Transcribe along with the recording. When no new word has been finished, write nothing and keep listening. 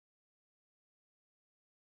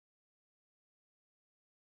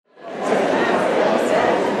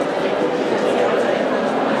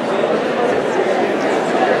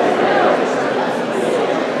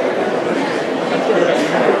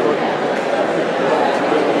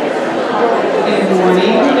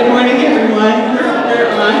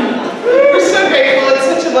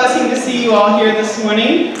you all here this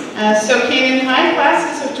morning. So Canyon High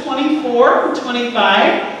classes of 24 and 25,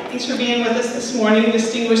 thanks for being with us this morning,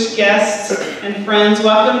 distinguished guests and friends.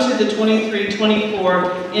 Welcome to the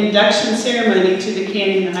 23-24 induction ceremony to the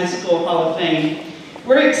Canyon High School Hall of Fame.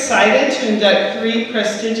 We're excited to induct 3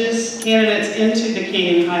 prestigious candidates into the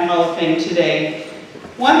Canyon High Hall of Fame today.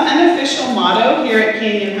 One unofficial motto here at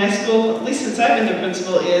Canyon High School, at least since I've been the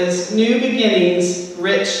principal, is new beginnings,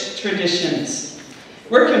 rich traditions.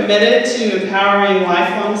 We're committed to empowering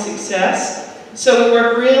lifelong success, so we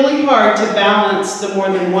work really hard to balance the more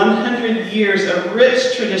than 100 years of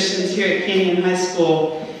rich traditions here at Canyon High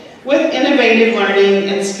School with innovative learning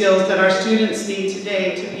and skills that our students need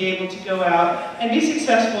today to be able to go out and be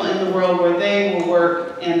successful in the world where they will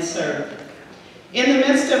work and serve. In the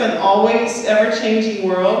midst of an always ever-changing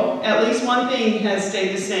world, at least one thing has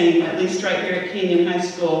stayed the same, at least right here at Canyon High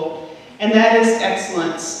School, and that is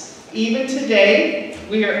excellence. Even today,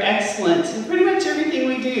 we are excellent in pretty much everything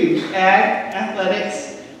we do. Ag,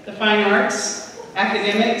 athletics, the fine arts,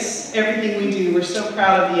 academics, everything we do. We're so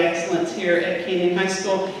proud of the excellence here at Canyon High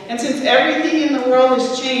School. And since everything in the world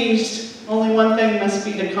has changed, only one thing must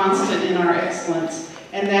be the constant in our excellence,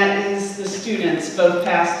 and that is the students, both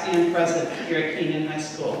past and present, here at Canyon High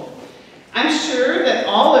School. I'm sure that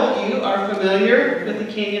all of you are familiar with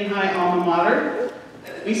the Canyon High alma mater.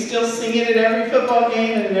 We still sing it at every football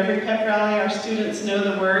game and at every pep rally. Our students know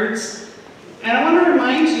the words. And I want to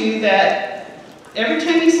remind you that every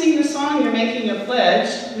time you sing the song, you're making a pledge.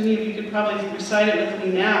 Many of you could probably recite it with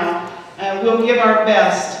me now. We'll give our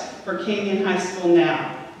best for Canyon High School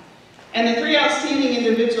now. And the 3 outstanding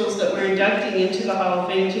individuals that we're inducting into the Hall of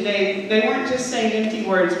Fame today, they weren't just saying empty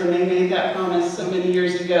words when they made that promise so many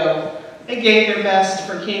years ago. They gave their best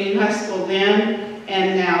for Canyon High School then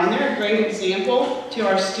and now. And they're a great example to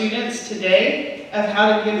our students today of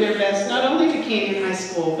how to give their best, not only to Canyon High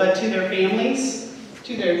School, but to their families,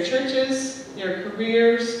 to their churches, their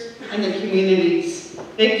careers, and the communities.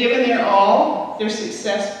 They've given their all. Their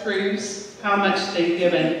success proves how much they've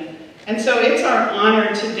given. And so it's our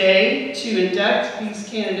honor today to induct these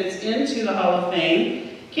candidates into the Hall of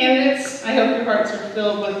Fame. Candidates, I hope your hearts are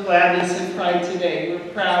filled with gladness and pride today.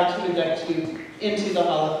 We're proud to induct you into the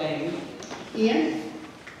Hall of Fame. Ian?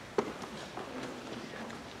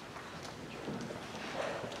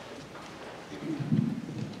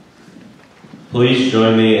 Please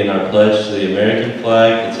join me in our pledge to the American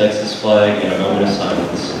flag, the Texas flag, and a moment of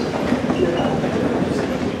silence.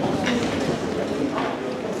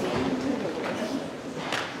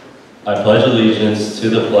 I pledge allegiance to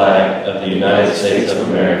the flag of the United States of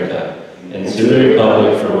America and to the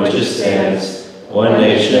republic for which it stands, one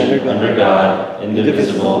nation, under God,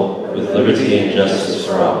 indivisible, with liberty and justice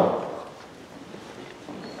for all.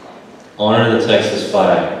 Honor the Texas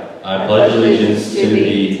flag. I pledge allegiance to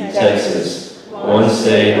thee, Texas, one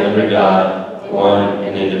state under God, one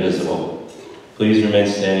and indivisible. Please remain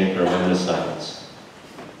standing for a moment of silence.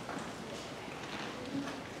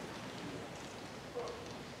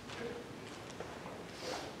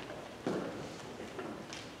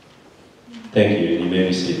 Thank you, and you may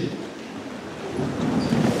be seated.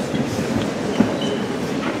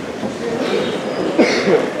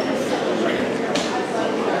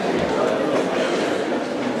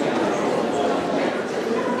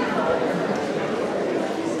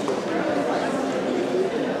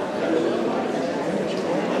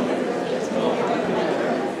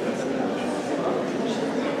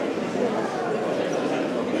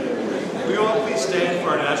 Will you all please stand for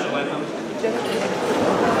our national anthem?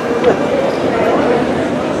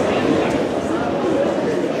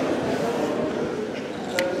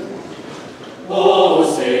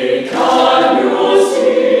 Oh, say, can you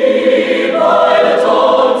see by the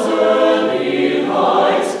dawn's early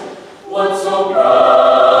light what so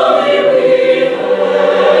proudly we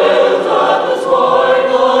hailed at the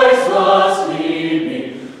twilight's last gleaming,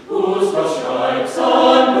 whose broad stripes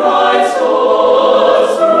and bright stars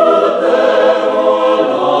through the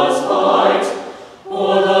perilous fight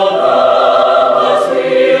o'er the ramparts we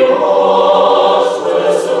watched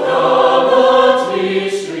were so gallantly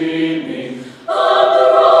streaming.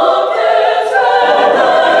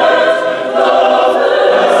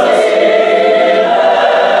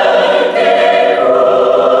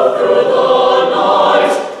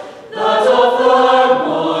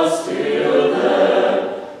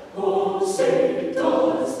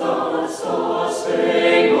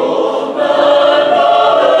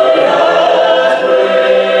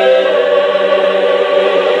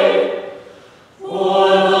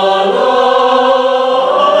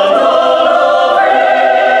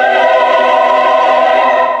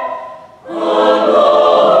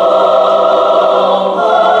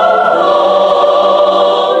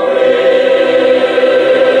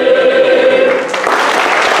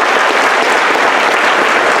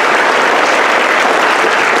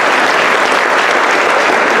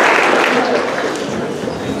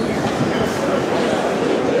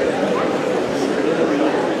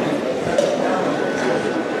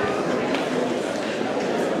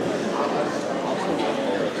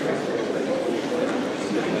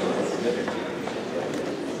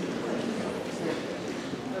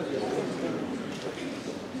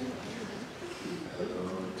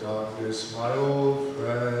 Thomas, my old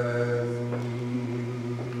friend,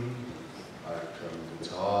 I've come to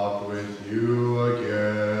talk with you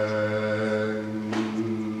again,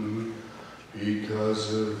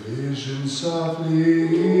 because a vision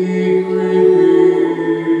softly creeping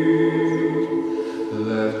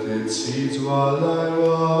left its seeds while I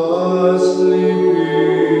was sleeping,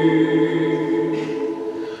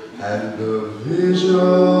 and the vision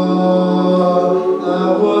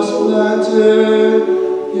that was planted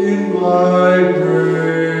in my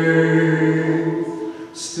brain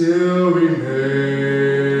still remains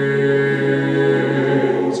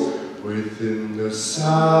within the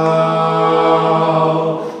sound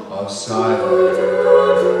of silence.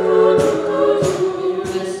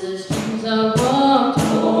 Restless dreams I walked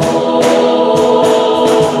home.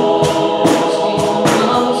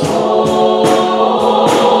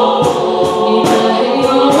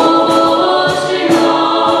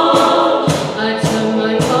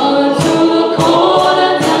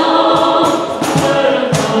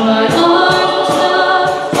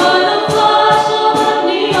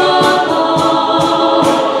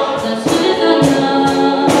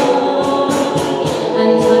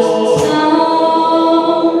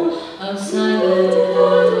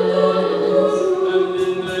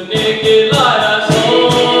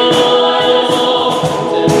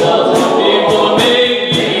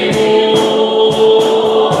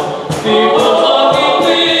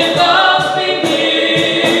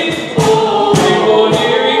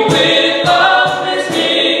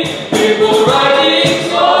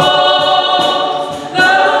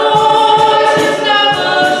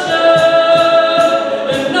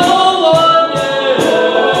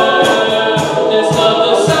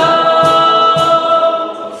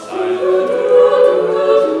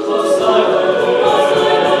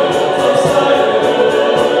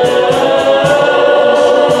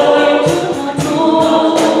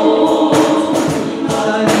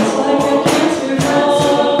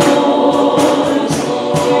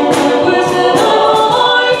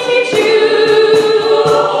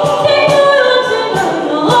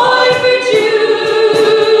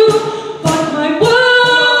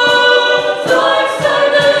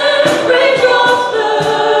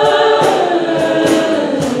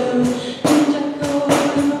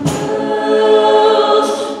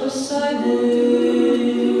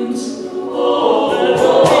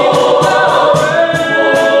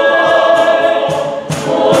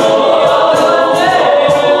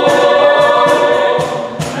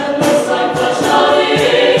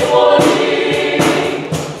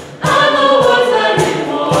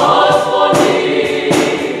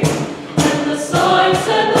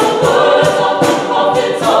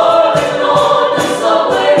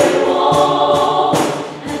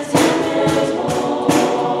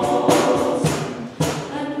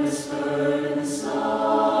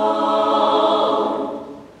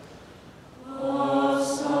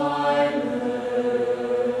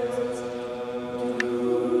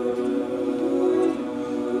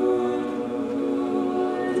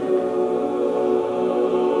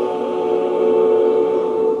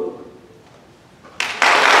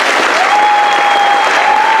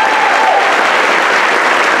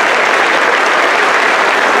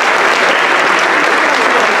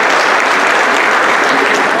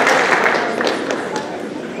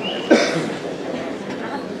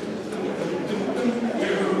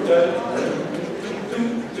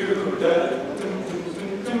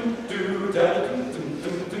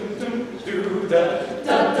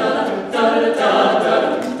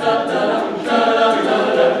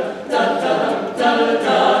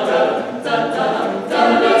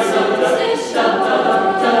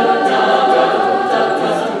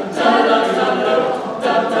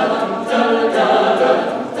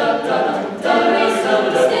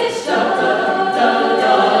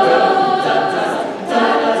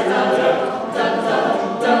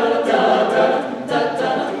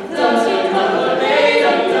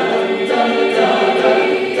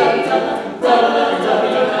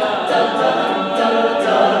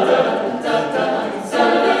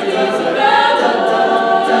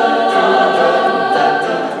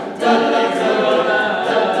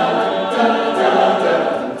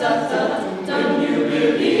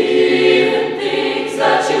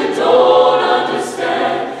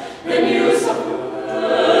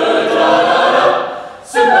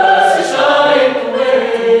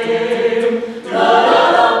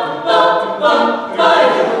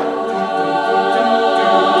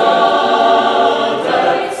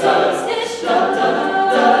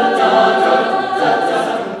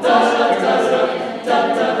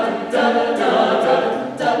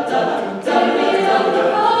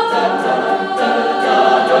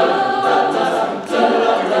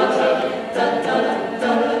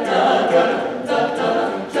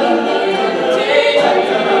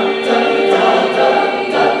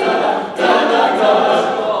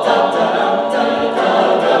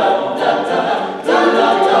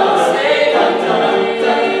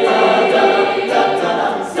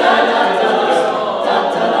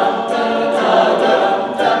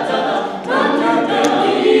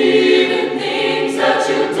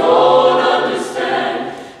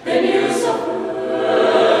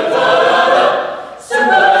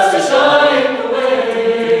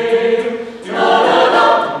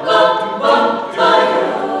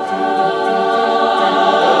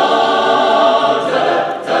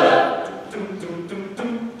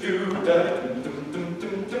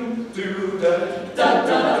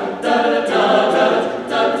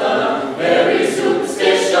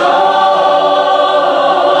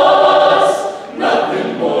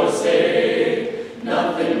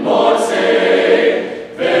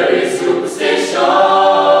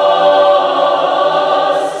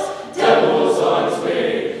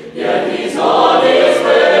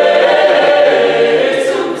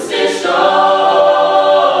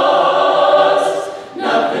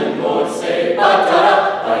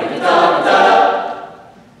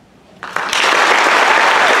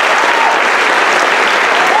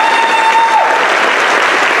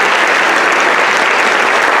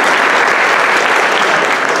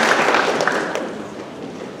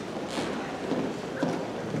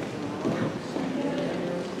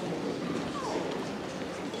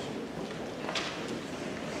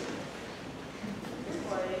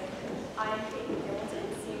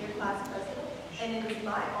 and it is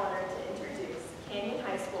my honor to introduce Canyon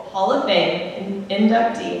High School Hall of Fame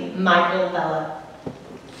inductee Michael Bella.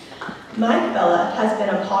 Mike Bella has been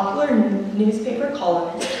a popular newspaper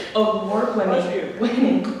columnist,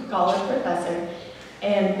 award-winning college professor,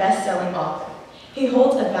 and best-selling author. He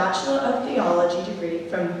holds a Bachelor of Theology degree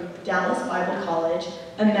from Dallas Bible College,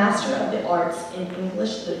 a Master of the Arts in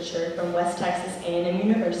English Literature from West Texas A&M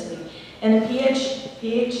University, and a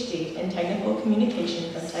PhD in Technical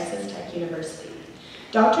Communication from Texas Tech University.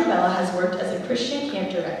 Dr. Bella has worked as a Christian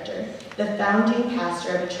camp director, the founding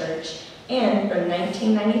pastor of a church, and from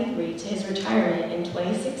 1993 to his retirement in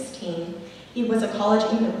 2016, he was a college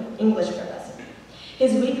English professor.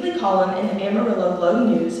 His weekly column in the Amarillo Globe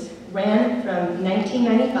News ran from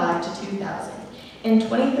 1995 to 2000. In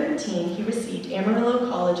 2013, he received Amarillo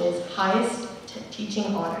College's highest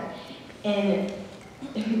teaching honor in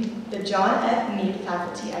the John F. Meade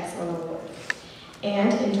Faculty Excellence Award.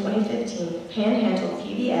 And in 2015, Panhandle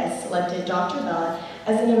PBS selected Dr. Bella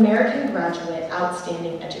as an American Graduate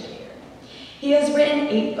Outstanding Educator. He has written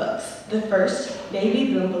 8 books. The first,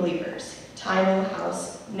 Baby Boom Believers, Time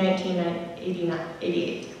House,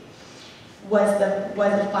 1988, was a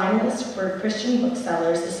finalist for Christian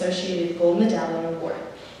Booksellers Associated Gold Medallion Award.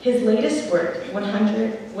 His latest work,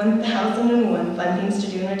 1001 Fun Things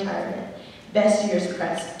to Do in Retirement, Best Years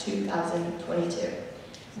Crest 2022,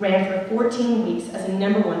 ran for 14 weeks as a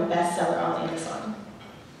 #1 bestseller on Amazon.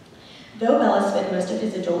 Though Bella spent most of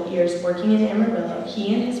his adult years working in Amarillo,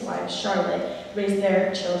 he and his wife, Charlotte, raised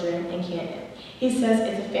their children in Canyon. He says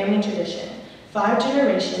it's a family tradition. 5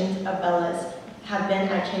 generations of Bellas have been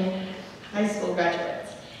at Canyon High School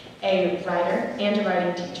graduates, a writer and a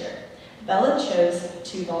writing teacher. Bella chose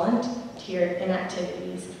to volunteer in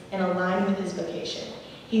activities and align with his vocation.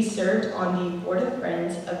 He served on the Board of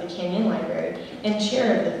Friends of the Canyon Library and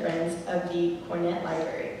chair of the Friends of the Cornett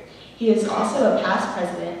Library. He is also a past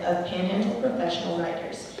president of Panhandle Professional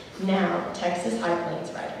Writers, now Texas High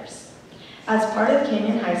Plains Writers. As part of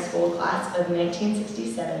Canyon High School class of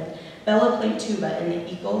 1967, Bella played tuba in the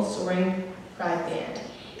Eagle Soaring Pride Band.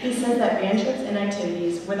 He says that band trips and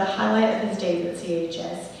activities were the highlight of his days at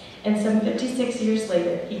CHS, and some 56 years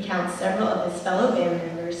later, he counts several of his fellow band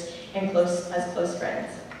members and as close friends.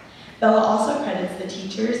 Bella also credits the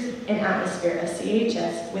teachers and atmosphere of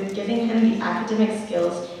CHS with giving him the academic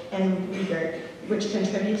skills and rigor which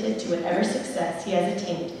contributed to whatever success he has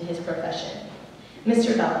attained in his profession.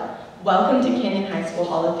 Mr. Bella, welcome to Canyon High School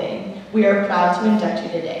Hall of Fame. We are proud to induct you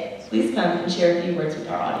today. Please come and share a few words with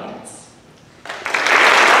our audience.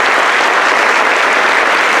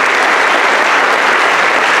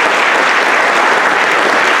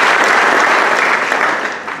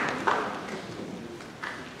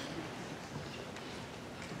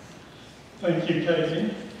 Thank you, Katie.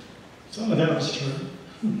 Some of that was true.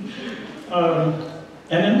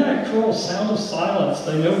 And in that cruel sound of silence,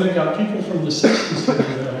 they know they got people from the 60s here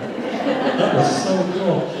today. That was so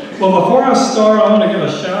cool. Well, before I start, I want to give a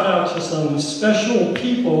shout out to some special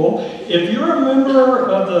people. If you're a member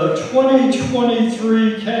of the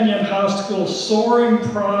 2023 Canyon High School Soaring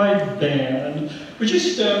Pride Band, would you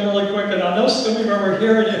stand really quick? And I know some of you are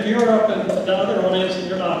here, and if you're up in the other audience and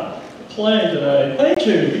you're not playing today, thank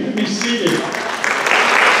you. You can be seated.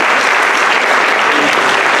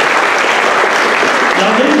 Now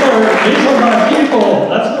these are my people.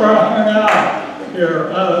 That's where I hang out here.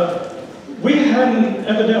 We hadn't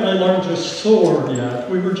evidently learned to soar yet.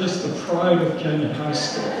 We were just the pride of Canyon High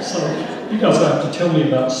School. So you guys have to tell me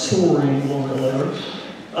about soaring a little bit later.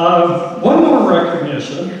 One more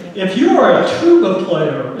recognition. If you are a tuba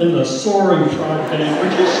player in the Soaring Pride Band,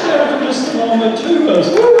 would you stand for just a moment? Tubas.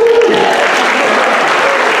 Woo-hoo!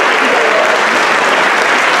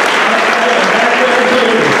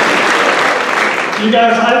 You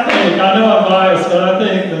guys, I know I'm biased, but I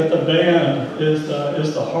think that the band is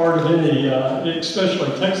the heart of any,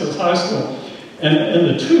 especially Texas high school, and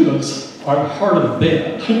the tubas are the heart of the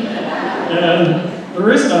band. And the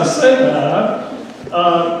reason I say that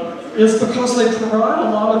is because they provide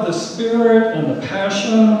a lot of the spirit and the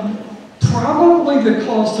passion, probably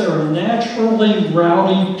because they're naturally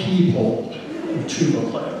rowdy people, tuba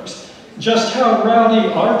players. Just how rowdy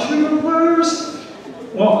are tuba players?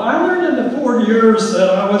 Well, I learned in the 4 years that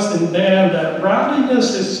I was in band that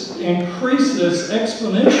rowdiness increases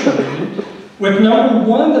exponentially with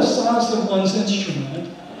 #1, the size of one's instrument,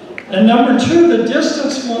 and #2, the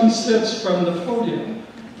distance one sits from the podium,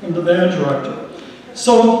 from the band director.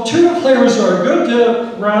 So tuba players are a good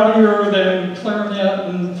bit rowdier than clarinet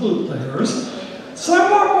and flute players,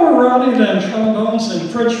 somewhat more rowdy than trombones and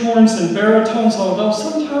French horns and baritones, although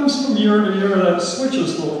sometimes from year to year that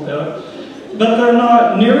switches a little bit. but they're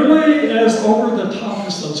not nearly as over the top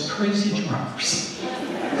as those crazy drummers.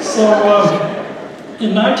 So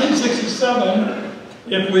in 1967,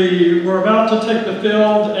 if we were about to take the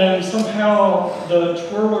field and somehow the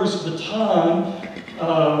twirler's baton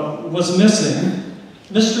was missing,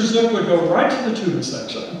 Mr. Zook would go right to the tuba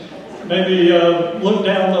section. Maybe look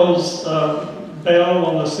down those bell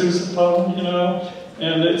on the sousaphone, you know,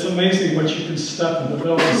 and it's amazing what you can step in the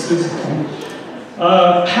bell of the sousaphone.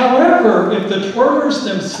 However, if the twirlers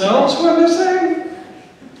themselves were missing,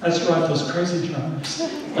 that's right, those crazy drummers.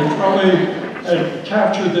 They probably had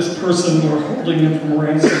captured this person or holding him from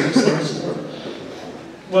ransom of some sort.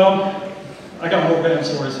 Well, I got more band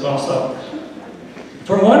stories as well, so.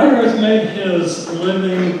 For one who has made his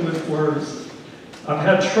living with words, I've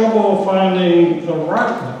had trouble finding the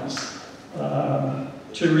right ones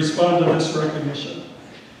to respond to this recognition.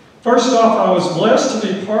 First off, I was blessed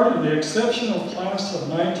to be part of the exceptional class of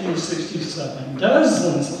 1967,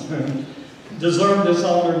 dozens of whom deserve this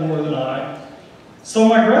honor more than I. So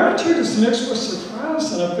my gratitude is mixed with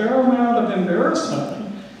surprise and a fair amount of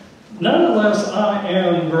embarrassment. Nonetheless, I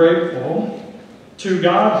am grateful to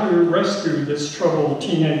God who rescued this troubled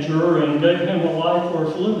teenager and gave him a life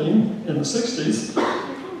worth living in the 60s.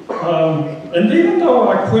 And even though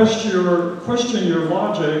I question your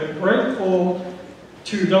logic, grateful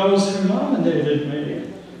to those who nominated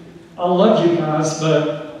me. I love you guys,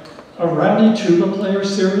 but a rowdy tuba player,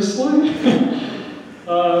 seriously?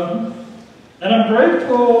 And I'm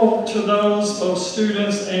grateful to those, both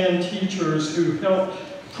students and teachers, who helped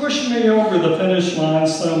push me over the finish line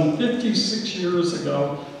some 56 years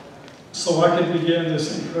ago so I could begin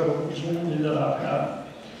this incredible journey that I've had.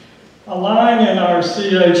 A line in our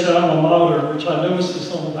CH alma mater, which I noticed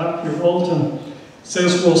is on the back of your bulletin,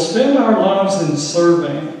 says, "We'll spend our lives in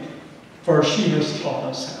serving, for she has taught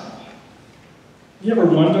us how." You ever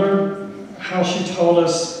wonder how she taught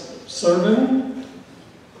us serving?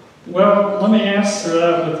 Well, let me answer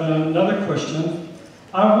that with another question.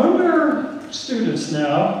 I wonder, students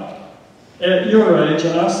now, at your age,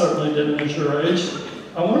 and I certainly didn't at your age,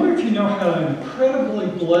 I wonder if you know how incredibly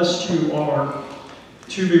blessed you are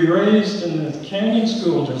to be raised in the Canyon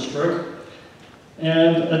School District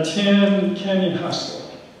and attend Canyon High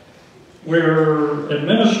School, where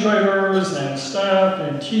administrators and staff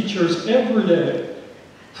and teachers every day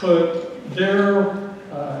put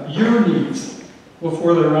your needs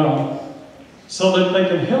before their own, so that they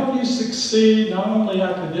can help you succeed not only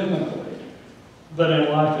academically, but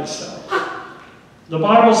in life itself. The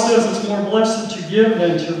Bible says it's more blessed to give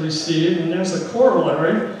than to receive, and there's a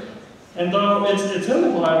corollary. And though it's in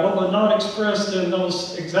the Bible, but not expressed in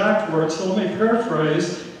those exact words, so let me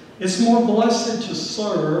paraphrase, it's more blessed to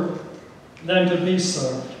serve than to be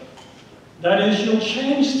served. That is, you'll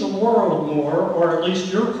change the world more, or at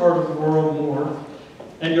least your part of the world more,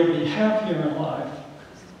 and you'll be happier in life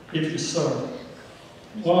if you serve.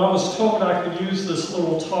 Well, I was told I could use this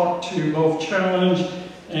little talk to both challenge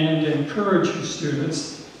and encourage you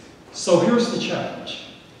students. So here's the challenge.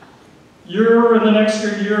 You're, in the next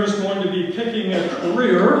few years, going to be picking a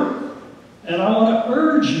career, and I want to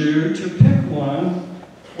urge you to pick one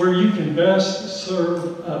where you can best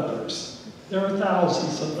serve others. There are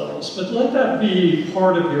thousands of those, but let that be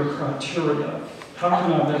part of your criteria. How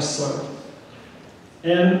can I best serve?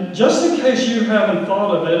 And just in case you haven't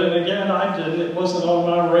thought of it, and again, I didn't, it wasn't on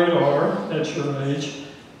my radar at your age,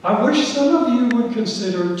 I wish some of you would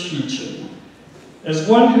consider teaching. As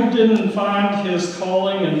one who didn't find his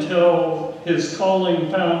calling until his calling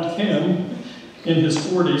found him in his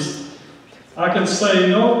 40s, I can say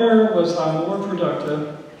nowhere was I more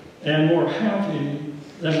productive and more happy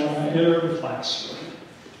than when I entered the classroom.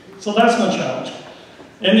 So that's my challenge.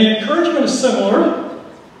 And the encouragement is similar.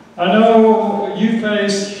 I know you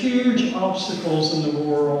face huge obstacles in the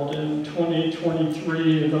world in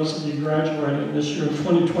 2023, and those of you graduating this year in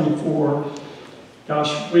 2024.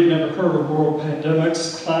 Gosh, we've never heard of world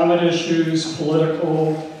pandemics, climate issues,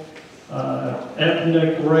 political,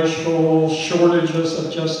 ethnic, racial, shortages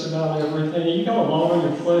of just about everything. You got a lot on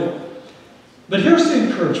your plate. But here's the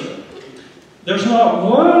encouragement. There's not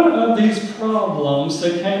one of these problems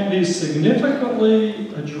that can't be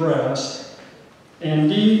significantly addressed,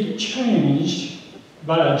 indeed changed,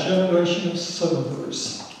 by a generation of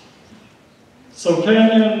servers. So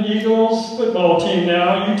Canyon Eagles football team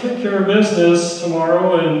now, you take care of business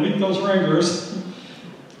tomorrow and beat those Rangers.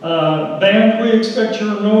 Band, we expect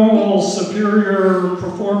your normal superior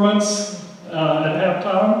performance at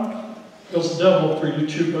halftime. Feels double for you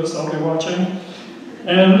tubas, I'll be watching.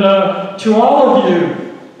 And to all of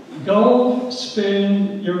you, go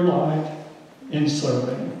spend your life in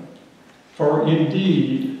serving, for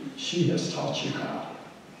indeed she has taught you how.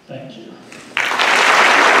 Thank you.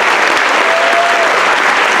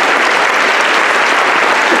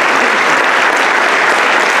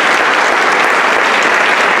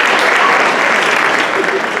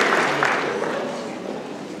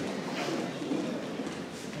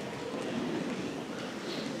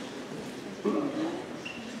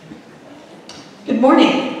 Good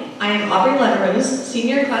morning. I am Aubrey Lenrose,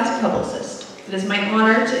 Senior Class Publicist. It is my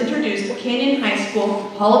honor to introduce the Canyon High School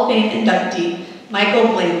Hall of Fame inductee,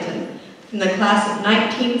 Michael Blanton, from the class of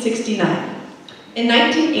 1969. In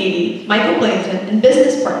 1980, Michael Blanton and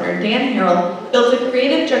business partner Dan Harrell built a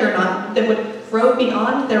creative juggernaut that would grow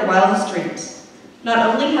beyond their wildest dreams, not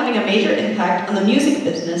only having a major impact on the music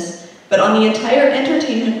business, but on the entire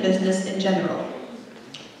entertainment business in general.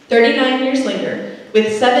 39 years later,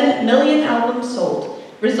 with 7 million albums sold,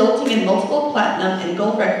 resulting in multiple platinum and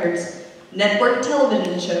gold records, network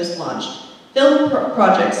television shows launched, film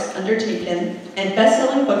projects undertaken, and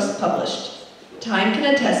best-selling books published, time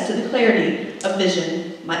can attest to the clarity of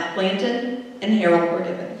vision Blanton and Harrell were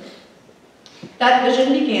given. That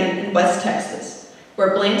vision began in West Texas,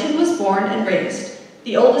 where Blanton was born and raised,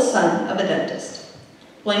 the oldest son of a dentist.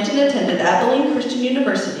 Blanton attended Abilene Christian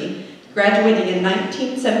University, graduating in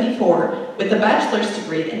 1974 with a bachelor's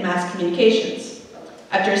degree in mass communications.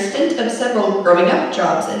 After a stint of several growing-up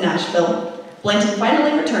jobs in Nashville, Blanton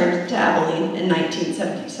finally returned to Abilene in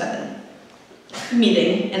 1977,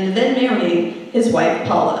 meeting and then marrying his wife,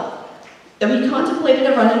 Paula. Though he contemplated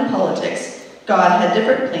a run in politics, God had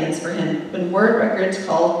different plans for him when Word Records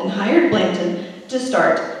called and hired Blanton to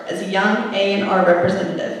start as a young A&R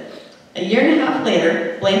representative. A year and a half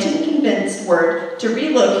later, Blanton convinced Word to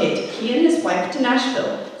relocate he and his wife to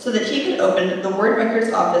Nashville so that he could open the Word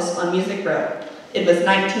Records office on Music Row. It was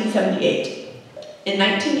 1978. In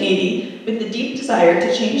 1980, with the deep desire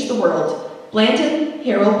to change the world, Blanton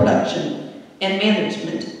Harrell Production and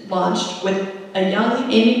Management launched with a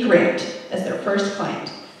young Amy Grant as their first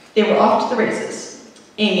client. They were off to the races.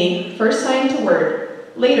 Amy, first signed to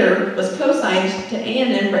Word, later was co-signed to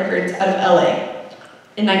A&M Records out of LA.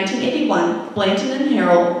 In 1981, Blanton and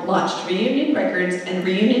Harrell launched Reunion Records and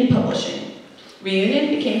Reunion Publishing.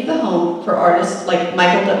 Reunion became the home for artists like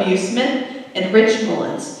Michael W. Smith and Rich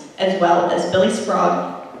Mullins, as well as Billy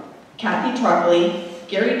Sprague, Kathy Trockley,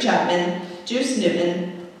 Gary Chapman, Juice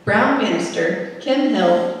Newton, Brown Bannister, Kim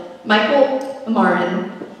Hill, Michael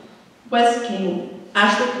Martin, Wes King,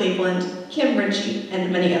 Ashley Cleveland, Kim Ritchie,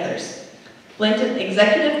 and many others. Blanton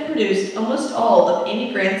executive produced almost all of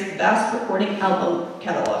Amy Grant's vast recording album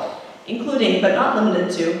catalog, including but not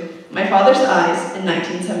limited to My Father's Eyes in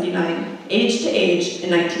 1979, Age to Age in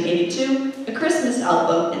 1982, A Christmas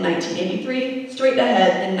Album in 1983, Straight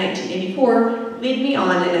Ahead in 1984, Lead Me On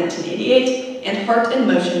in 1988, and Heart in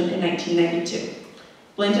Motion in 1992.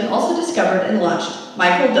 Blanton also discovered and launched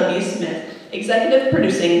Michael W. Smith, executive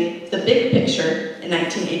producing The Big Picture in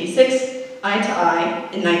 1986, Eye to Eye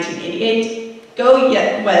in 1988, Go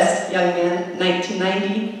Yet West, Young Man,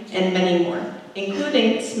 1990, and many more,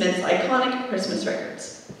 including Smith's iconic Christmas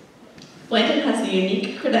records. Blanton has the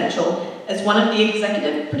unique credential as one of the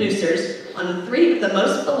executive producers on 3 of the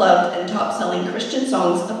most beloved and top-selling Christian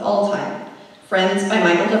songs of all time, Friends by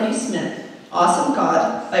Michael W. Smith, Awesome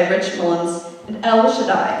God by Rich Mullins, and El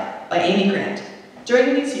Shaddai by Amy Grant.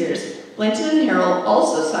 During these years, Blanton and Harrell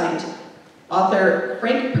also signed author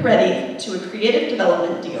Frank Peretti to a creative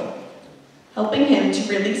development deal, helping him to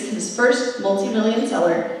release his first multi-million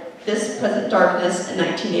seller, This Present Darkness, in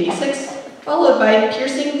 1986, followed by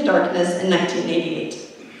Piercing the Darkness in 1988,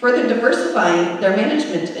 further diversifying their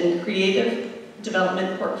management and creative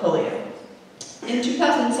development portfolio. In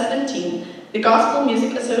 2017, the Gospel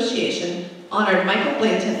Music Association honored Michael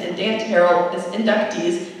Blanton and Dan Harrell as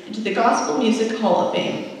inductees into the Gospel Music Hall of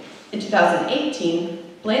Fame. In 2018,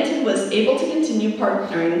 Blanton was able to continue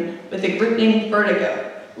partnering with a group named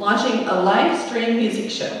Vertigo, launching a live stream music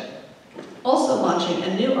show, also launching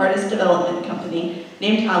a new artist development company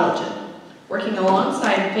named Halogen, working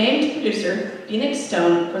alongside famed producer Phoenix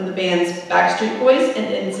Stone from the bands Backstreet Boys and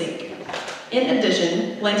NSYNC. In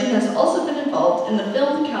addition, Blanton has also been involved in the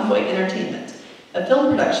film Cowboy Entertainment, a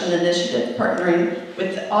film production initiative partnering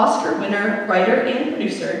with the Oscar winner, writer, and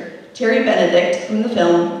producer Terry Benedict from the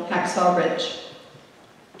film Hacksaw Ridge.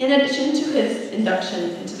 In addition to his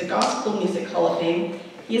induction into the Gospel Music Hall of Fame,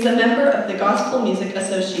 he is a member of the Gospel Music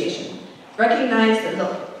Association, recognized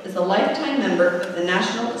as a lifetime member of the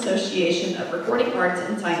National Association of Recording Arts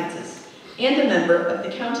and Sciences, and a member of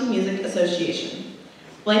the County Music Association.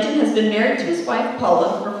 Blanton has been married to his wife,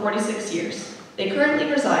 Paula, for 46 years. They currently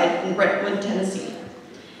reside in Brentwood, Tennessee.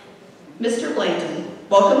 Mr. Blanton,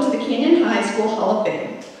 welcome to the Canyon High School Hall of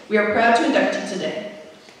Fame. We are proud to induct you today.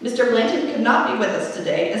 Mr. Blanton could not be with us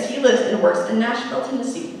today as he lives and works in Nashville,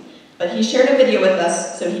 Tennessee, but he shared a video with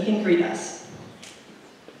us so he can greet us.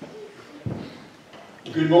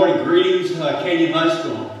 Good morning, greetings, Canyon High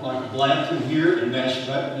School. Michael Blanton here in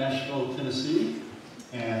Nashville, Tennessee,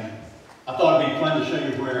 and I thought it'd be fun to show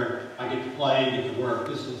you where I get to play and get to work.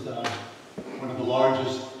 This is one of the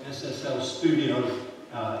largest SSL studios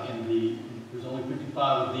there's only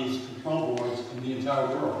 55 of these control boards in the entire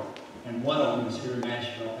world, and one of them is here in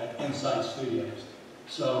Nashville at Insight Studios.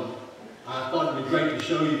 So I thought it'd be great to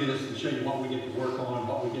show you this and show you what we get to work on and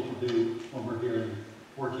what we get to do when we're here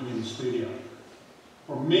working in the studio.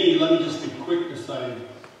 For me, let me just be quick to say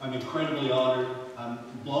I'm incredibly honored. I'm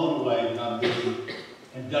blown away that I'm being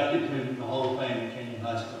inducted to the Hall of Fame at Canyon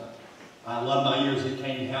High School. I love my years at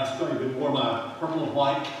Canyon High School. I even wore my purple and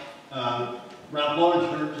white Ralph Lauren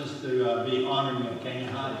shirt just to be honoring me at Canyon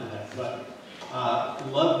High today. But I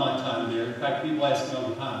love my time there. In fact, people ask me all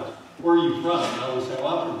the time, where are you from? And I always say,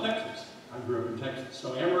 well, I'm from Texas. I grew up in Texas.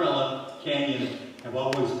 So Amarillo, Canyon will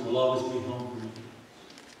always be home for me.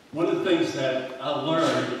 One of the things that I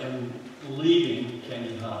learned in leaving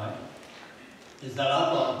Canyon High is that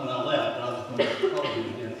I thought when I left I was going to probably be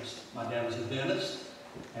a dentist. My dad was a dentist,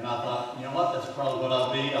 and I thought, you know what, that's probably what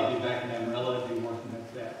I'll be. I'll be back in Amarillo and be working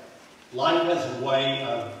at that. Life has a way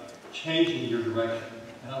of changing your direction.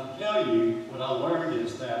 And I'll tell you, what I learned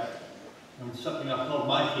is that, and something I've told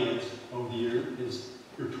my kids over the years, is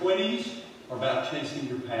your 20s are about chasing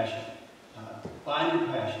your passion. Find your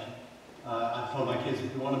passion. I've told my kids,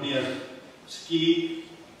 if you want to be a ski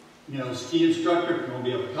instructor, if you want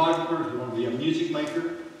to be a photographer, if you want to be a music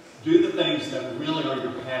maker, do the things that really are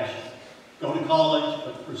your passion. Go to college,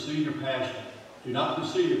 but pursue your passion. Do not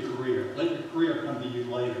pursue your career. Let your career come to you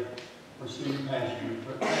later. Pursue your passion.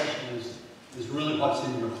 Your passion is really what's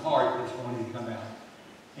in your heart that's going to come out.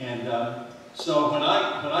 And so when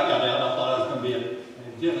I got out, I thought I was going to be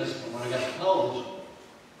a dentist, but when I got to college,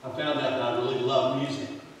 I found out that I really love music.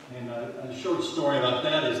 And a short story about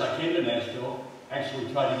that is I came to Nashville,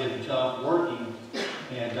 actually tried to get a job working,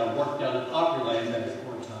 and worked out at Opryland at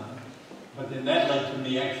the time. But then that led to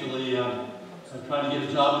me actually trying to get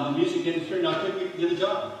a job in the music industry, and I couldn't get a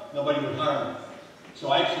job. Nobody would hire me. So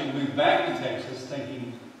I actually moved back to Texas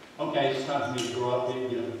thinking, okay, it's time for me to grow up and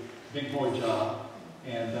get a big boy job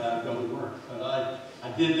and go to work. But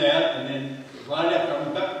I did that, and then right after I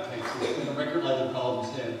moved back to Texas, then a record label called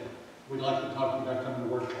and said, we'd like to talk to you about coming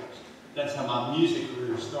to work for us. That's how my music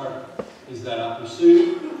career started, is that I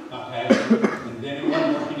pursued my passion, and then it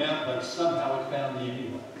wasn't working out, but somehow it found me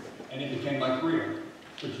anyway. And it became my career,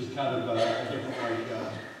 which is kind of a different way to go.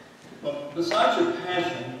 But besides your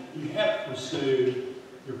passion, you have to pursue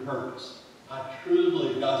your purpose. I truly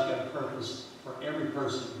believe God's got a purpose for every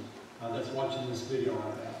person that's watching this video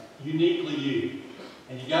right now. Uniquely you.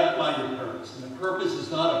 And you got to find your purpose. And the purpose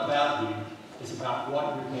is not about you. It's about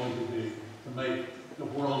what you're going to do to make the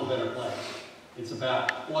world a better place. It's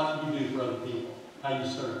about what you do for other people, how you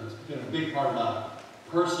serve. It's been a big part of my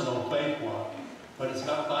personal faith walk, but it's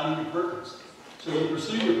about finding your purpose. So you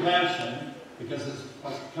pursue your passion because it's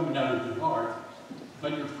what's coming out of your heart,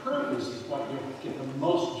 but your purpose is what you'll get the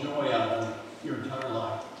most joy out of your entire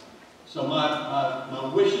life. So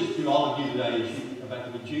my wishes to all of you today, as you're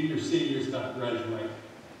about to be juniors, seniors, about to graduate,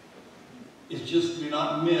 is just do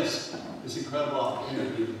not miss this incredible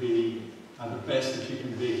opportunity to be the best that you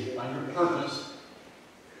can be. Find your purpose,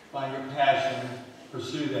 find your passion,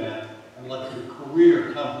 pursue that, and let your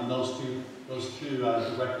career come from those two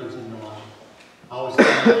directives in your life. I always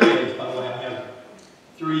tell my kids, by the way, I have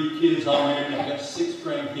 3 kids already, I've got 6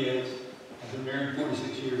 grandkids, I've been married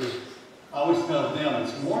 46 years. I always tell them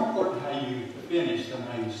it's more important how you finish than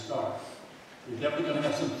how you start. You're definitely going to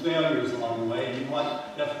have some failures along the way, and you know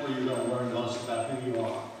what? That's where you're going to learn most about who you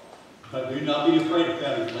are. But do not be afraid of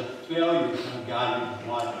failure. Let failure kind of guide you to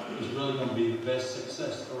what is really going to be the best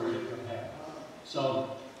success story that you're going to have.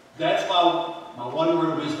 So that's my one word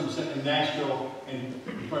of wisdom sitting in Nashville in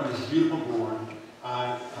front of this beautiful board.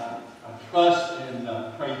 I trust and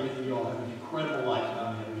pray that you all have an incredible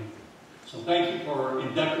lifetime ahead of you. So thank you for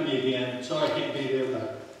inducting me again. Sorry I can't be there,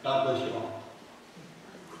 but God bless you all.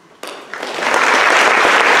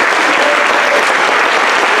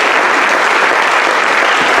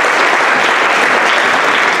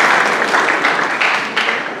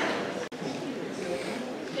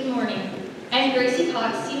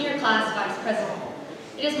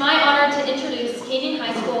 It is my honor to introduce Canyon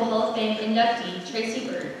High School Hall of Fame inductee Tracy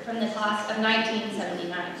Bird from the class of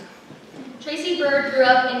 1979. Tracy Bird grew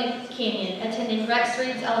up in Canyon, attending Rex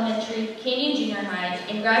Reeves Elementary, Canyon Junior High,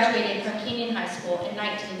 and graduated from Canyon High School in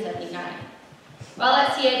 1979. While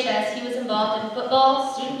at CHS, he was involved in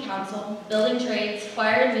football, student council, building trades,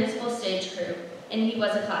 choir and musical stage crew, and he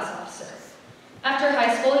was a class officer. After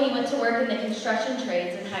high school, he went to work in the construction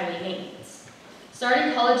trades and highway maintenance.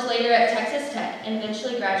 Started college later at Texas Tech and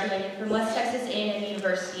eventually graduated from West Texas A&M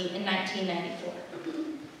University in 1994.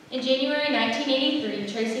 In January 1983,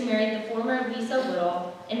 Tracy married the former Lisa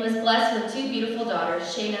Woodall and was blessed with two beautiful daughters,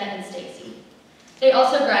 Shayna and Stacy. They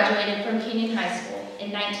also graduated from Canyon High School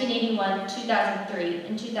in 1981, 2003,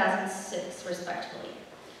 and 2006, respectively.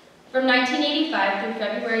 From 1985 through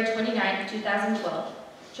February 29, 2012,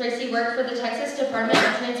 Tracy worked for the Texas Department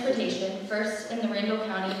of Transportation, first in the Randall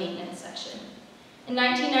County Maintenance Section. In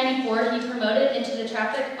 1994, he promoted into the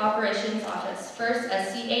Traffic Operations Office, first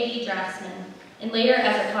as CAD draftsman, and later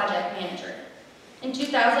as a project manager. In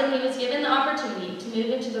 2000, he was given the opportunity to move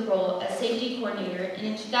into the role as safety coordinator, and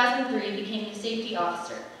in 2003 became the safety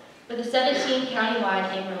officer for the 17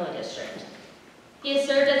 countywide Amarillo district. He has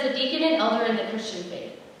served as a deacon and elder in the Christian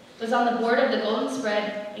faith, was on the board of the Golden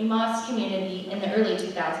Spread Emos community in the early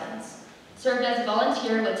 2000s, served as a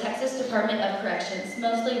volunteer with Texas Department of Corrections,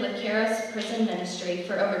 mostly with Karos Prison Ministry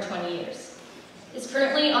for over 20 years. Is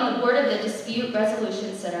currently on the board of the Dispute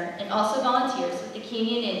Resolution Center and also volunteers with the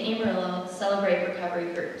Canyon and Amarillo Celebrate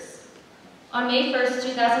Recovery groups. On May 1st,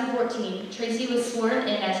 2014, Tracy was sworn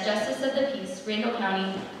in as Justice of the Peace, Randall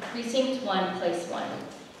County, Precinct 1, Place 1.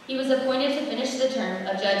 He was appointed to finish the term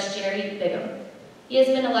of Judge Jerry Bigham. He has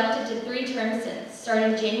been elected to 3 terms since,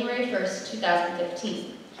 starting January 1st,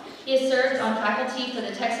 2015. He has served on faculty for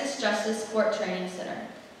the Texas Justice Court Training Center.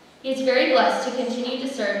 He is very blessed to continue to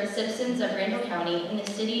serve the citizens of Randall County and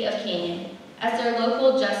the city of Canyon as their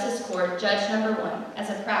local Justice Court Judge number 1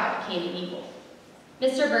 as a proud Canyon Eagle.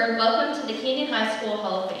 Mr. Bird, welcome to the Canyon High School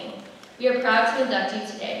Hall of Fame. We are proud to induct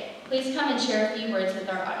you today. Please come and share a few words with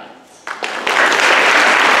our audience.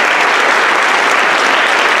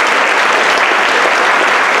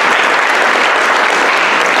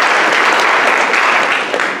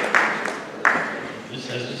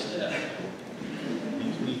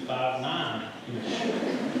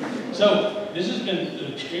 So, this has been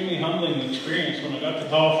an extremely humbling experience. When I got the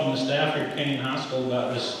call from the staff here at Canyon High School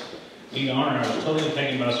about this being honored, I was totally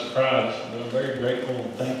taken by surprise. But I'm very grateful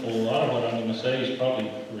and thankful. A lot of what I'm going to say is probably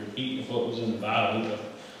a repeat of what was in the Bible. But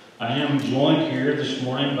I am joined here this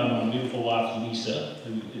morning by my beautiful wife, Lisa,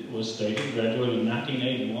 who it was stated graduated in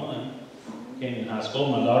 1981 Canyon High School.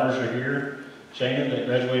 My daughters are here. Shayna, that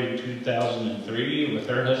graduated in 2003 with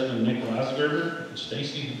her husband, Nick Weisgerber, and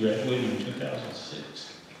Stacy, who graduated in 2006.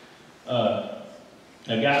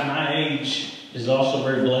 A guy my age is also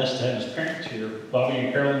very blessed to have his parents here. Bobby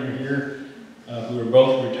and Carolyn are here, who are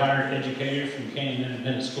both retired educators from Canyon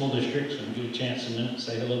Independent School District, so we'll give a chance in a minute to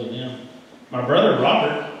say hello to them. My brother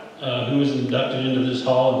Robert, who was inducted into this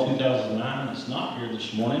hall in 2009, is not here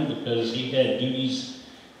this morning because he had duties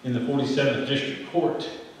in the 47th District Court.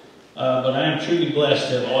 But I am truly blessed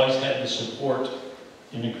to have always had the support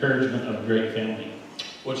and encouragement of a great family,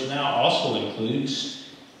 which now also includes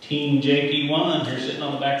Team JP1, here sitting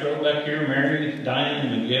on the back row back here, Mary, Diane,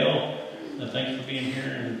 and Miguel. Thanks for being here,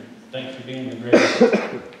 and thanks for being the greatest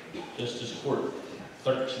Justice Court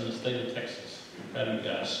clerks in the state of Texas. I'm proud of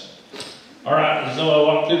you guys. All right, so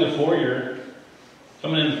I walk through the foyer,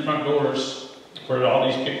 coming in the front doors, where all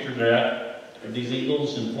these pictures are at, of these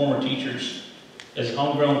Eagles and former teachers. As a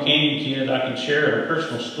homegrown Canyon kid, I can share a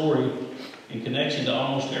personal story in connection to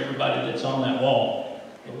almost everybody that's on that wall,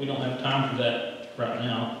 but we don't have time for that right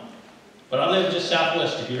now. But I live just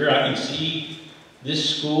southwest of here. I can see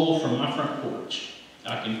this school from my front porch.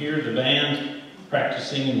 I can hear the band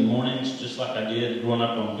practicing in the mornings just like I did growing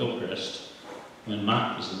up on Hillcrest when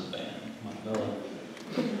Mike was in the band, Mike Bella.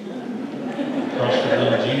 Across the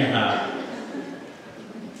little junior high.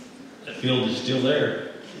 That field is still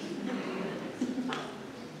there.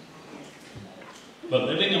 But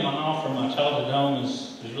living in my mile from my childhood home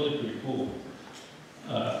is really pretty cool.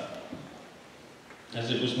 As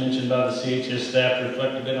it was mentioned by the CHS staff to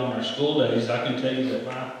reflect a bit on our school days, I can tell you that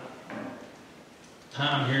my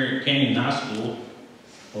time here at Canyon High School,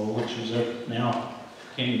 or which is up now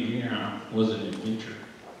Canyon Junior High, was an adventure.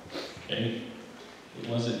 Okay? It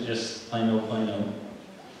wasn't just plain old plain old.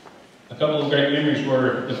 A couple of great memories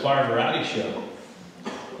were the choir variety show.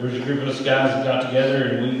 There was a group of us guys that got together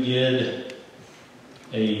and we did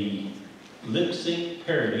a lip sync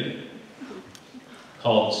parody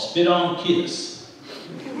called Spit on Kiss.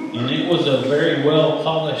 And it was a very well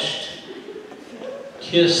polished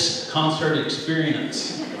Kiss concert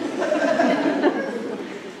experience.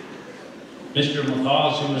 Mr.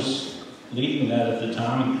 McCaws, who was leading that at the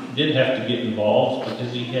time, did have to get involved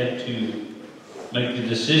because he had to make the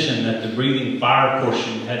decision that the breathing fire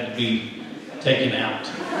portion had to be taken out.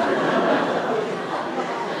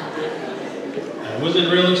 It was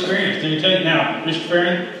a real experience. Let me tell you now, Mr.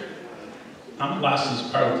 Farron, I'm a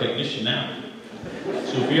licensed pyrotechnician now.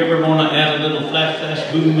 So if you ever want to add a little flash,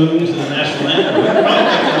 flash, boom, boom to the national anthem, we probably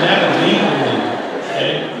can have it legally.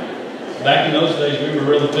 Okay? Back in those days, we were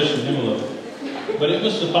really pushing the envelope. But it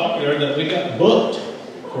was so popular that we got booked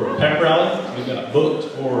for a pep rally. We got booked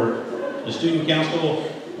for the student council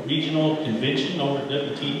regional convention over at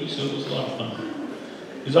WT, so it was a lot of fun.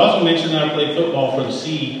 It was also mentioned that I played football for the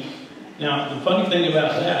C. Now, the funny thing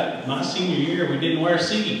about that, my senior year, we didn't wear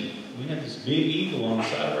C. We had this big eagle on the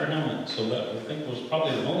side of our helmet, so that I think was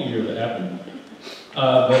probably the only year that happened.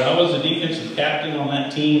 But I was the defensive captain on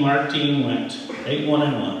that team. Our team went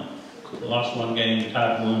 8-1-1. Lost one game,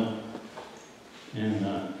 tied one.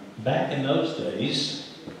 And back in those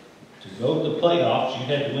days, to go to the playoffs, you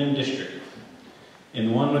had to win district. And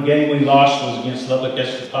the one game we lost was against Lubbock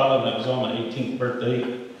Estacado, and that was on my 18th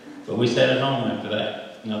birthday. But we sat at home after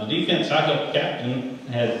that. Now, the defense I helped captain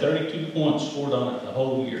had 32 points scored on it the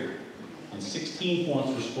whole year. And 16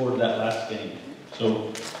 points were scored that last game.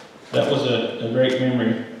 So that was a great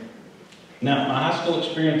memory. Now, my high school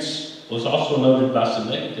experience was also noted by some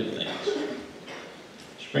negative things.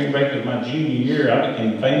 Spring break of my junior year, I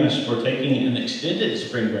became famous for taking an extended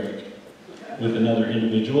spring break with another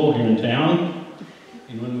individual here in town.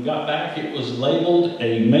 And when we got back, it was labeled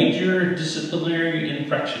a major disciplinary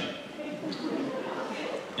infraction.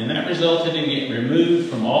 And that resulted in getting removed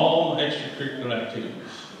from all my extracurricular activities.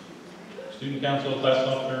 Student council, class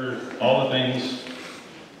officer, all the things.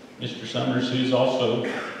 Mr. Summers, who's also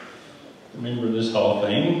a member of this Hall of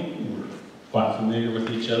Fame. We're quite familiar with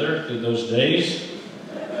each other through those days.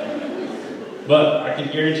 But I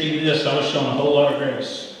can guarantee you this, I was shown a whole lot of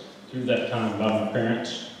grace through that time by my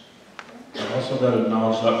parents. I've also got to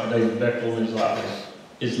acknowledge Dr. David Beckle and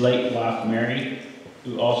his late wife, Mary,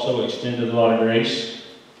 who also extended a lot of grace.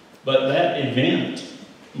 But that event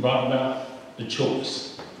brought about the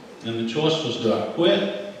choice. And the choice was, do I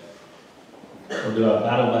quit or do I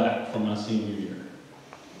battle back for my senior year?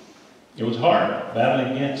 It was hard,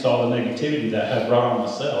 battling against all the negativity that I had brought on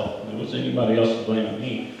myself. There wasn't anybody else to blame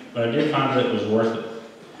me. But I did find that it was worth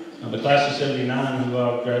it. Now, the class of 79 who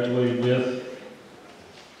I graduated with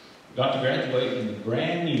got to graduate in the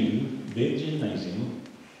brand new big gymnasium,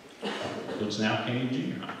 which now Canyon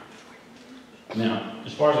Junior High. Now,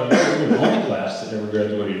 as far as I know, we were the only class that ever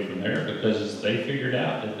graduated from there because they figured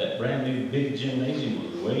out that that brand new big gymnasium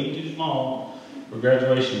was way too small for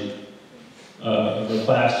graduation of a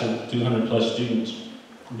class of 200 plus students.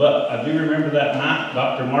 But I do remember that night,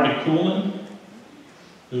 Dr. Marty Coolman,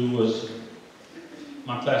 who was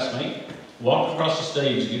my classmate, walked across the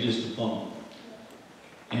stage to get his diploma.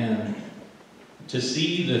 And to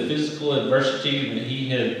see the physical adversity that he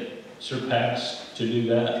had surpassed to do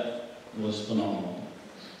that was phenomenal.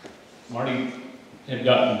 Marty had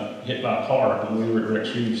gotten hit by a car when we were at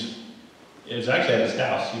Rex Reeves. It was actually at his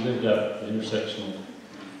house. He lived up at the intersection of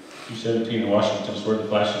 217 and Washington, where the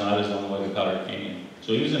flashing light is on the way to Powder Canyon.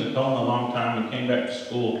 So he was in a coma a long time and came back to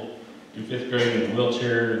school in 5th grade in a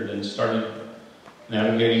wheelchair, and then started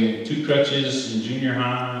navigating 2 crutches in junior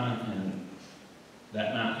high, and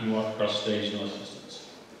that night he walked across the stage, no assistance.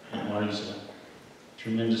 And Marty's a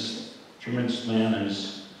tremendous, tremendous man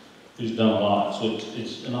who's done a lot. So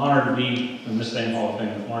it's an honor to be in this same Hall of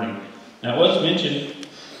Fame with Marty. Now, it was mentioned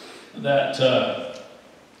that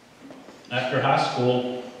after high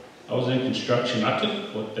school, I was in construction. I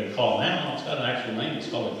took what they call now, it's got an actual name, it's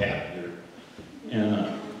called a gap year.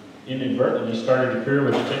 And inadvertently started a career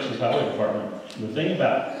with the Texas Highway Department. The thing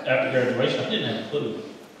about after graduation, I didn't have a clue.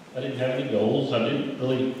 I didn't have any goals. I didn't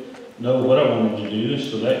really know what I wanted to do.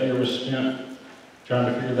 So that year was spent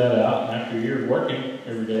trying to figure that out. And after a year of working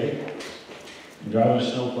every day and driving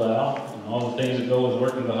a snowplow and all the things that go with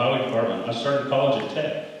working in the highway department, I started college at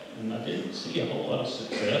Tech. And I didn't see a whole lot of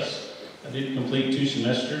success. I did complete 2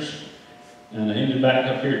 semesters. And I ended back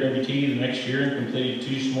up here at WT the next year and completed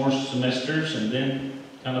 2 more semesters, and then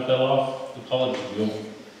kind of fell off the college wheel.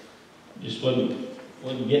 Just wasn't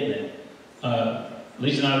getting it.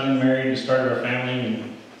 Lisa and I have been married and started our family,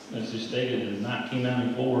 and as you stated, in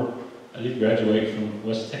 1994, I did graduate from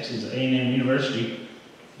West Texas A&M University.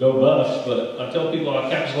 Go Buffs, but I tell people I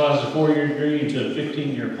capitalized a 4-year degree into a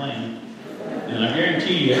 15-year plan. And I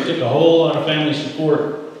guarantee you, it took a whole lot of family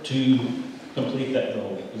support to complete that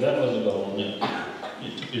goal. Because that was a goal, and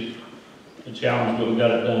it took a challenge, but we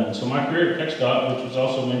got it done. So my career at TxDOT, which was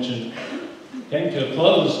also mentioned, came to a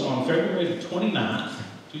close on February the 29th,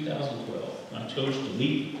 2012. I chose to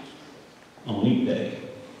leave on leap day.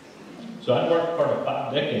 So I worked part of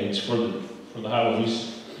 5 decades for the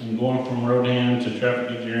highways, and going from road hand to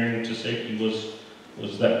traffic engineering to safety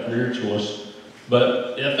was that career choice.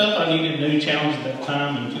 But I felt I needed a new challenge at that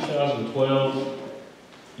time. In 2012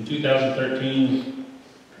 and 2013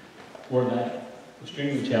 were that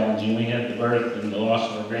extremely challenging. We had the birth and the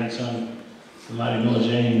loss of our grandson, the mighty Noah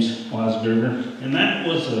James Weisberger, and that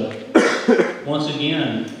was once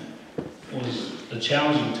again was a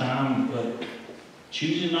challenging time. But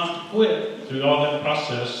choosing not to quit through all that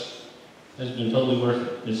process has been totally worth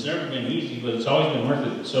it. It's never been easy, but it's always been worth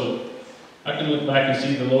it. So I can look back and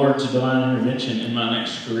see the Lord's divine intervention in my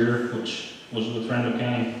next career, which was with Randall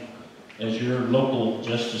County as your local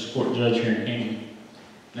justice court judge here in Canyon.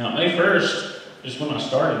 Now, May 1st is when I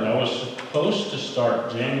started. I was supposed to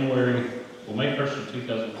start May 1st of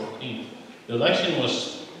 2014. The election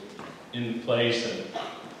was in place, and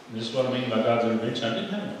this is what I mean by God's intervention. I didn't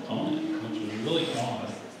have an opponent, which was really odd.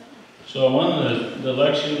 So I won the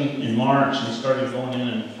election in March and started going in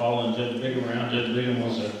and following Judge Bigham around. Judge Bigham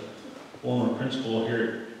was a former principal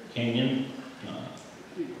here at Canyon.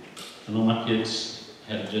 I know my kids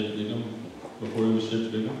had Judge Bigham before he was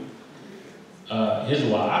Judge Bigham. His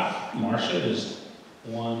wife, Marcia, is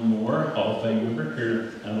one more Hall of Fame member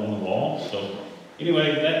here out on the wall. So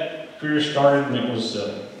anyway, that career started, and it was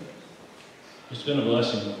it's been a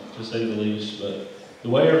blessing to say the least. But the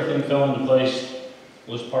way everything fell into place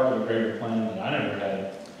was part of a greater plan that I never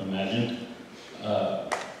had imagined.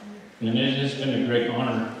 And it has been a great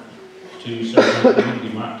honor to serve my community.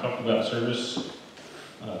 Mike talked about service.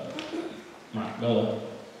 Mike Bella,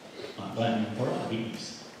 Mike Blanton, where are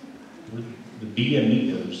these? We're the B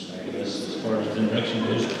amigos, I guess, as far as the induction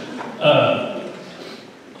goes.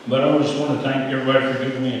 But I just want to thank everybody for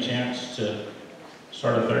giving me a chance to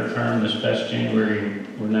start a 3rd term this past January.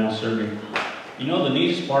 We're now serving. You know, the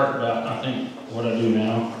neatest part about, I think, what I do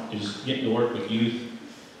now is getting to work with youth.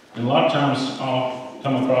 And a lot of times I'll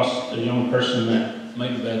come across a young person that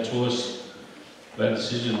made a bad choice, bad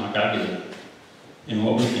decision like I did. And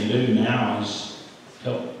what we can do now is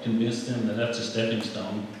help convince them that that's a stepping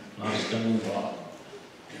stone, not a stumbling block.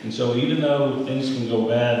 And so even though things can go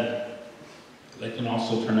bad, they can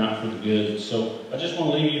also turn out for the good. So I just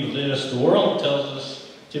want to leave you with this. The world tells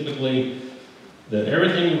us typically that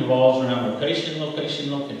everything revolves around location,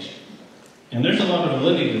 location, location. And there's a lot of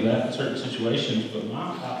validity to that in certain situations, but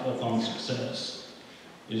my outlook on success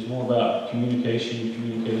is more about communication,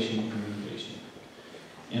 communication, communication.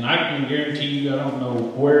 And I can guarantee you, I don't know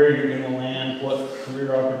where you're going to land, what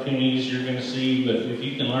career opportunities you're going to see, but if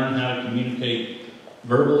you can learn how to communicate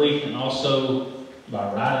verbally and also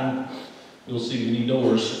by writing, you'll see many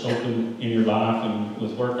doors open in your life and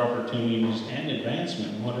with work opportunities and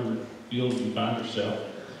advancement in whatever field you find yourself.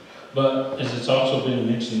 But as it's also been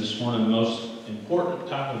mentioned this morning, the most important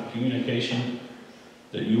type of communication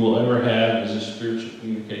that you will ever have is a spiritual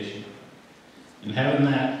communication. And having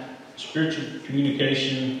that spiritual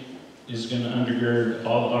communication is going to undergird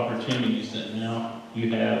all the opportunities that now you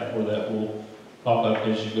have or that will pop up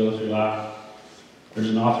as you go through life. There's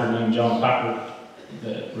an author named John Piper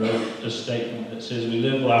that wrote a statement that says, we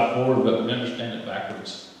live life forward, but we understand it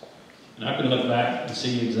backwards. And I can look back and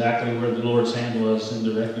see exactly where the Lord's hand was in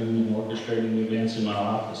directing and orchestrating the events in my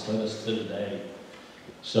life that's led us to today.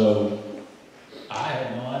 So I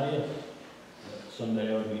had no idea that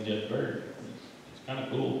someday I would be Judge Bird. It's kind of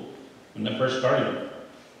cool. When I first started,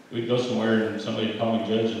 we'd go somewhere and somebody would call me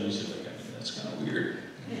judge, and they said, that's kind of weird.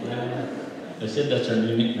 They said that's our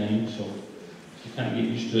new nickname, so you kind of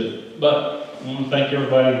get used to it. But I want to thank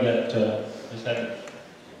everybody that has had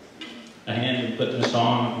a hand in putting this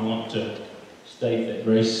on. I want to state that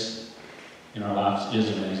grace in our lives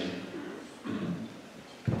is amazing.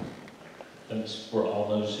 Thanks for all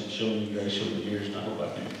those who've shown me grace over the years, and I hope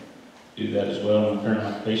I can do that as well in my current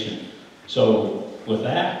occupation. So with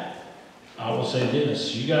that, I will say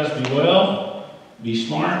this. You guys be well, be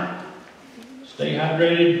smart, stay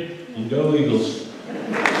hydrated, and go Eagles.